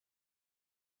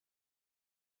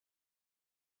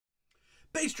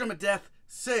Bass Drum of Death,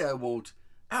 Say I Won't,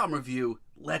 album review,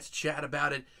 let's chat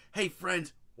about it. Hey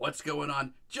friends, what's going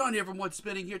on? John here from What's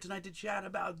Spinning here tonight to chat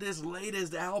about this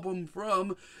latest album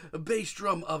from Bass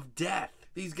Drum of Death.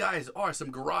 These guys are some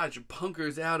garage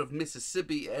punkers out of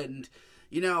Mississippi, and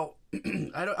you know,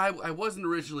 I wasn't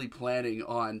originally planning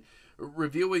on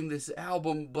reviewing this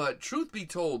album, but truth be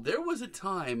told, there was a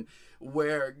time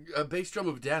where Bass Drum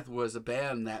of Death was a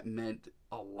band that meant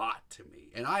a lot to me,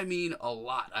 and I mean a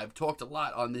lot. I've talked a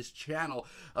lot on this channel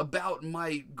about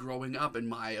my growing up and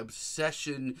my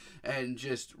obsession and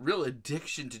just real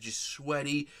addiction to just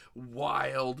sweaty,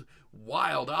 wild-eyed,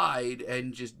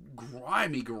 and just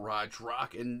grimy garage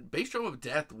rock, and Bass Drum of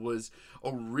Death was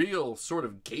a real sort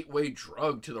of gateway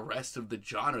drug to the rest of the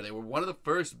genre. They were one of the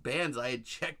first bands I had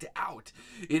checked out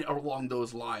along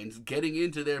those lines. Getting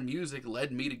into their music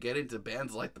led me to get into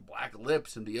bands like the Black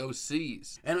Lips and the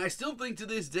OCs, and I still think to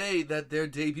this day that their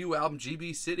debut album,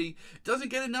 GB City, doesn't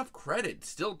get enough credit.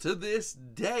 Still to this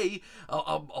day,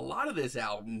 a lot of this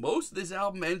album, most of this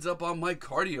album ends up on my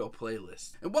cardio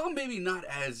playlist. And while maybe not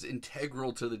as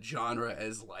integral to the genre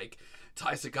as like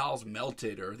Ty Segall's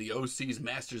Melted or the OC's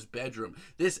Master's Bedroom,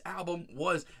 this album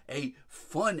was a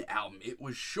fun album. It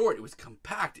was short, it was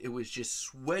compact, it was just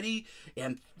sweaty,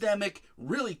 anthemic,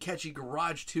 really catchy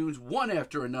garage tunes, one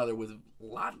after another with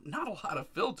not a lot of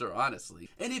filter, honestly.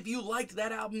 And if you liked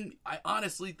that album, I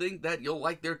honestly think that you'll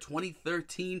like their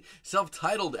 2013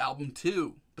 self-titled album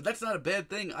too. But that's not a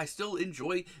bad thing. I still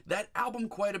enjoy that album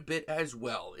quite a bit as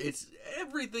well. It's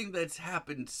everything that's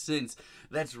happened since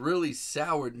that's really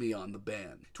soured me on the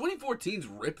band. 2014's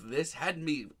Rip This had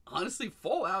me honestly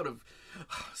fall out of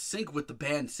sync with the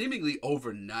band seemingly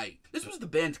overnight. This was the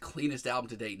band's cleanest album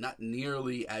to date, not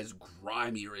nearly as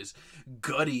grimy or as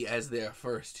gutty as their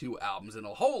first two albums, and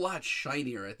a whole lot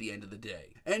shinier at the end of the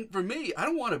day. And for me, I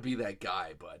don't want to be that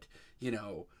guy, but, you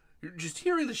know, just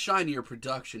hearing the shinier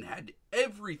production had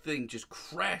everything just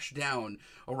crash down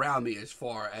around me as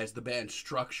far as the band's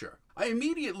structure. I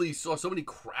immediately saw so many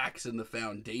cracks in the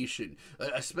foundation,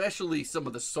 especially some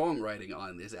of the songwriting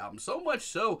on this album. So much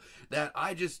so that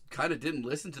I just kind of didn't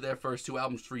listen to their first two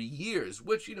albums for years,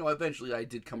 which, you know, eventually I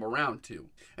did come around to.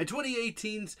 And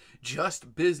 2018's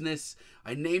Just Business,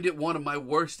 I named it one of my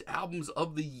worst albums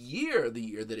of the year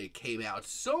that it came out.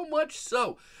 So much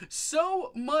so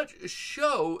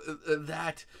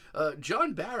that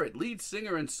John Barrett, lead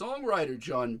singer and songwriter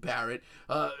John Barrett,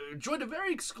 joined a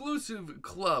very exclusive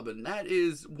club, and that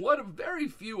is one of very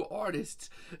few artists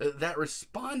that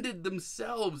responded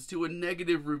themselves to a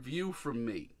negative review from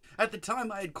me. At the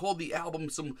time, I had called the album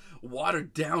some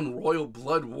watered-down royal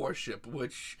blood worship,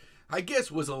 which I guess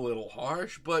was a little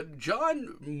harsh, but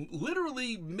John,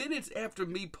 literally minutes after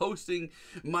me posting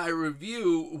my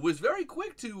review, was very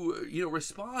quick to,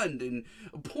 respond and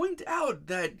point out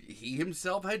that he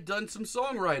himself had done some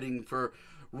songwriting for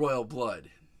Royal Blood.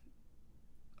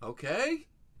 Okay?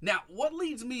 Now, what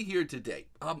leads me here today?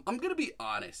 I'm going to be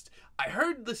honest. I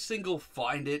heard the single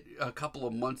Find It a couple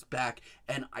of months back,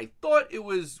 and I thought it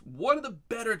was one of the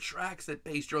better tracks that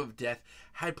Bass Drum of Death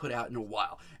had put out in a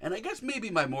while. And I guess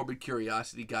maybe my morbid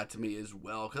curiosity got to me as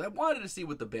well, because I wanted to see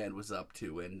what the band was up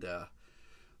to, and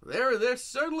they're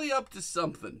certainly up to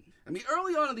something. I mean,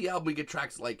 early on in the album, we get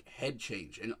tracks like Head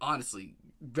Change, and honestly,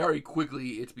 very quickly,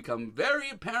 it's become very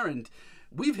apparent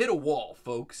we've hit a wall,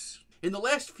 folks. In the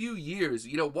last few years,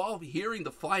 while hearing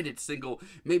the Find It single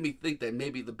made me think that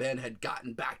maybe the band had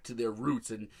gotten back to their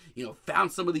roots and,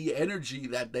 found some of the energy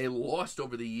that they lost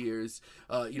over the years,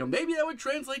 maybe that would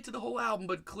translate to the whole album,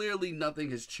 but clearly nothing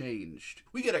has changed.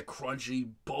 We get a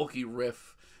crunchy, bulky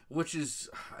riff, which is,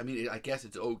 I guess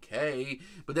it's okay,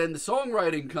 but then the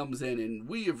songwriting comes in and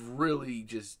we have really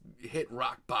just hit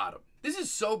rock bottom. This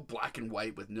is so black and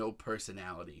white with no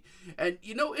personality. And,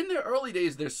 in their early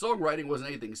days, their songwriting wasn't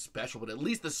anything special, but at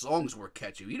least the songs were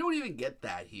catchy. You don't even get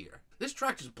that here. This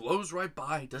track just blows right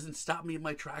by, doesn't stop me in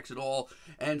my tracks at all,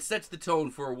 and sets the tone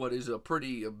for what is a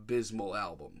pretty abysmal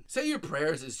album. Say Your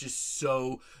Prayers is just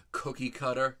so cookie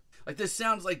cutter. Like, this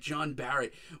sounds like John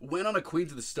Barrett went on a Queens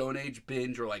of the Stone Age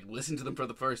binge or, listened to them for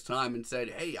the first time and said,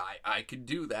 hey, I could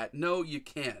do that. No, you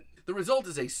can't. The result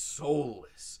is a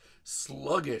soulless,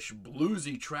 sluggish,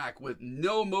 bluesy track with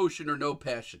no emotion or no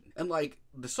passion. And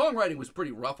the songwriting was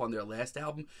pretty rough on their last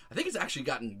album. I think it's actually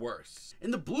gotten worse.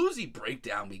 And the bluesy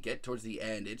breakdown we get towards the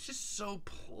end, it's just so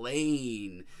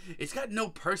plain. It's got no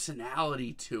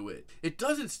personality to it. It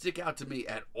doesn't stick out to me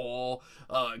at all.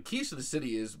 Keys to the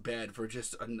City is bad for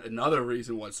just another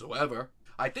reason whatsoever.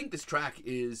 I think this track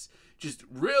is just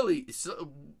really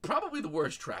probably the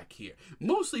worst track here,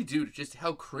 mostly due to just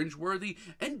how cringeworthy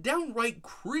and downright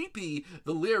creepy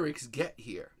the lyrics get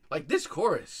here. Like, this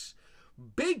chorus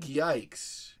Big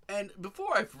yikes. And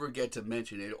before I forget to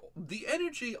mention it, the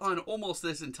energy on almost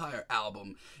this entire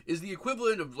album is the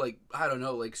equivalent of, like, I don't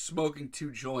know, like smoking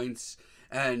 2 joints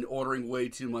and ordering way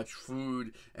too much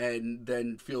food and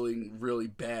then feeling really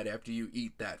bad after you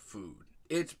eat that food.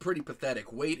 It's pretty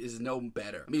pathetic. Wait is no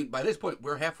better. I mean, by this point,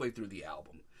 we're halfway through the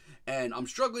album, and I'm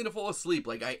struggling to fall asleep.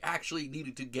 Like, I actually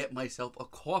needed to get myself a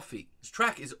coffee. This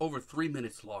track is over 3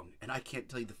 minutes long, and I can't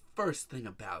tell you the first thing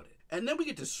about it. And then we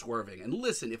get to Swerving. And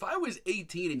listen, if I was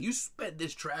 18 and you sped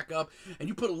this track up and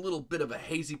you put a little bit of a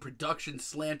hazy production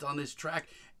slant on this track,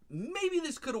 maybe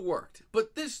this could have worked.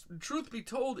 But this, truth be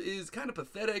told, is kind of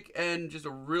pathetic and just a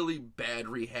really bad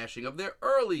rehashing of their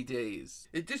early days.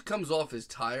 It just comes off as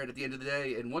tired at the end of the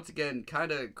day, and once again,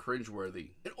 kind of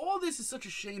cringeworthy. And all this is such a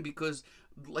shame because,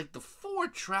 like, the 4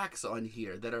 tracks on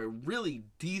here that are really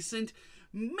decent,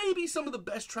 maybe some of the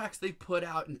best tracks they've put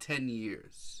out in 10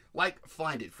 years. Like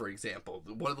Find It, for example,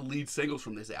 one of the lead singles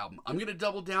from this album. I'm going to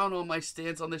double down on my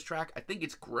stance on this track. I think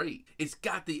it's great. It's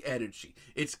got the energy.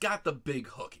 It's got the big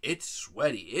hook. It's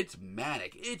sweaty. It's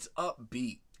manic. It's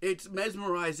upbeat. It's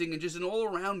mesmerizing and just an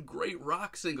all-around great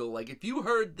rock single. Like, if you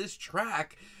heard this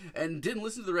track and didn't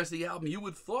listen to the rest of the album, you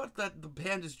would have thought that the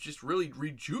band is just really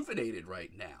rejuvenated right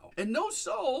now. And No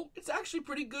Soul, it's actually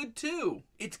pretty good too.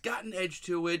 It's got an edge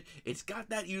to it. It's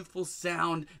got that youthful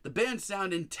sound. The band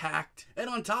sound intact. And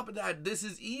on top of that, this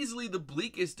is easily the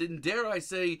bleakest and, dare I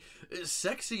say,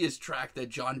 sexiest track that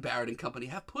John Barrett and company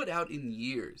have put out in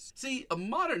years. See, a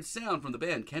modern sound from the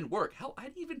band can work. Hell,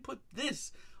 I'd even put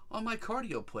this on my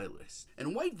cardio playlist.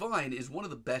 And White Vine is one of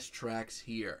the best tracks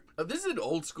here. This is an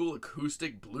old school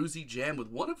acoustic bluesy jam with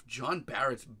one of John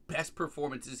Barrett's best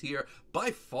performances here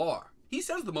by far. He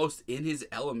sounds the most in his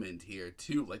element here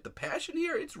too. Like, the passion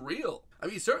here, it's real. I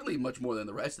mean, certainly much more than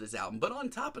the rest of this album, but on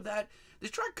top of that,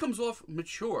 this track comes off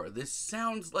mature. This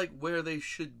sounds like where they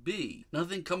should be.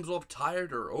 Nothing comes off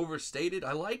tired or overstated.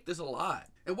 I like this a lot.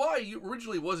 And while I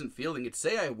originally wasn't feeling it,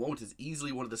 Say I Won't is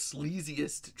easily one of the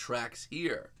sleaziest tracks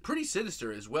here. Pretty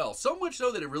sinister as well, so much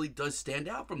so that it really does stand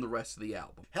out from the rest of the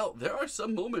album. Hell, there are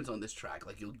some moments on this track,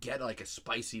 like you'll get like a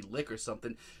spicy lick or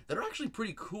something, that are actually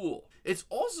pretty cool. It's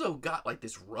also got like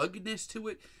this ruggedness to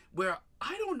it, where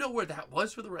I don't know where that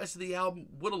was for the rest of the album.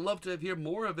 Would have loved to have heard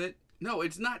more of it. No,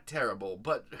 it's not terrible,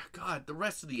 but God, the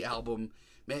rest of the album,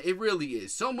 man, it really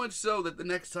is. So much so that the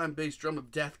next time Bass Drum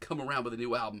of Death come around with a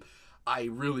new album, I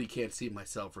really can't see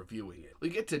myself reviewing it. We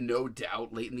get to No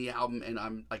Doubt late in the album, and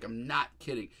I'm not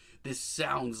kidding. This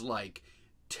sounds like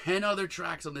 10 other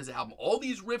tracks on this album. All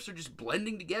these riffs are just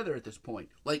blending together at this point.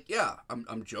 Like, yeah,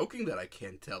 I'm joking that I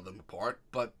can't tell them apart,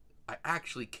 but I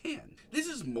actually can. This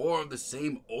is more of the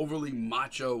same overly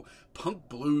macho punk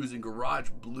blues and garage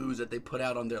blues that they put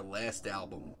out on their last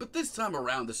album. But this time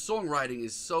around, the songwriting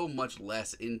is so much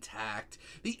less intact.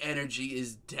 The energy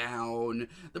is down.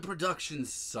 The production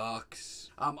sucks.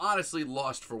 I'm honestly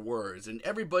lost for words, and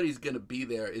Everybody's Gonna Be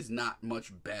There is not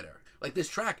much better. Like, this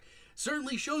track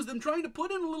certainly shows them trying to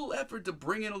put in a little effort to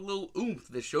bring in a little oomph.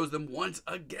 This shows them once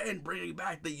again bringing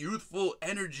back the youthful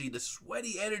energy, the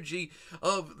sweaty energy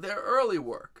of their early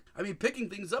work. I mean, picking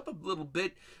things up a little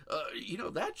bit,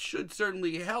 that should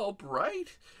certainly help,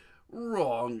 right?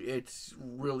 Wrong. It's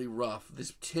really rough.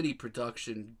 This tinny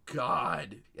production,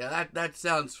 God. Yeah, that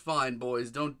sounds fine, boys.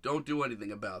 Don't do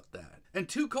anything about that. And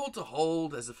Too Cold to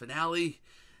Hold as a finale,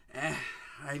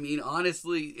 I mean,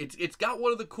 honestly, it's got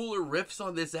one of the cooler riffs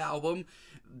on this album,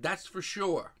 that's for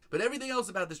sure. But everything else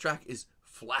about this track is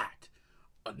flat,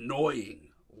 annoying,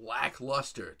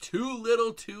 lackluster, too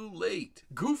little too late,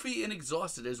 goofy and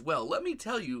exhausted as well. Let me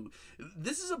tell you,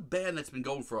 this is a band that's been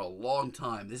going for a long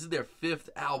time. This is their 5th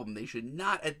album. They should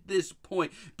not at this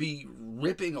point be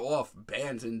ripping off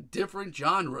bands in different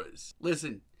genres.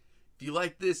 Listen, if you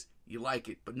like this, you like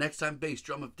it. But next time Bass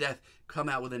Drum of Death come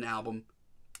out with an album,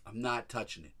 I'm not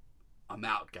touching it. I'm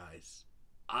out, guys.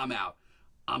 I'm out.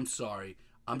 I'm sorry.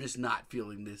 I'm just not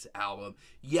feeling this album.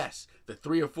 Yes, the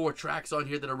 3 or 4 tracks on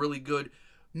here that are really good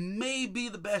may be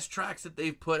the best tracks that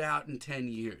they've put out in 10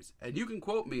 years. And you can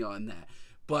quote me on that.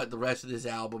 But the rest of this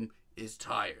album is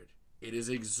tired. It is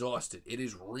exhausted. It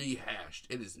is rehashed.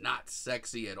 It is not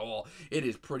sexy at all. It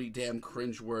is pretty damn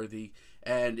cringeworthy.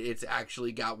 And it's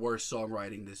actually got worse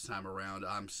songwriting this time around.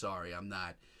 I'm sorry. I'm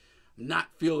not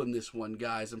feeling this one,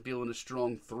 guys. I'm feeling a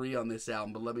strong 3 on this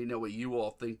album, but let me know what you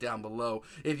all think down below.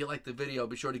 If you like the video,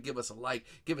 be sure to give us a like,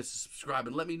 give us a subscribe,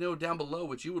 and let me know down below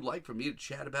what you would like for me to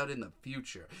chat about in the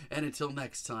future. And until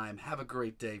next time, have a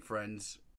great day, friends.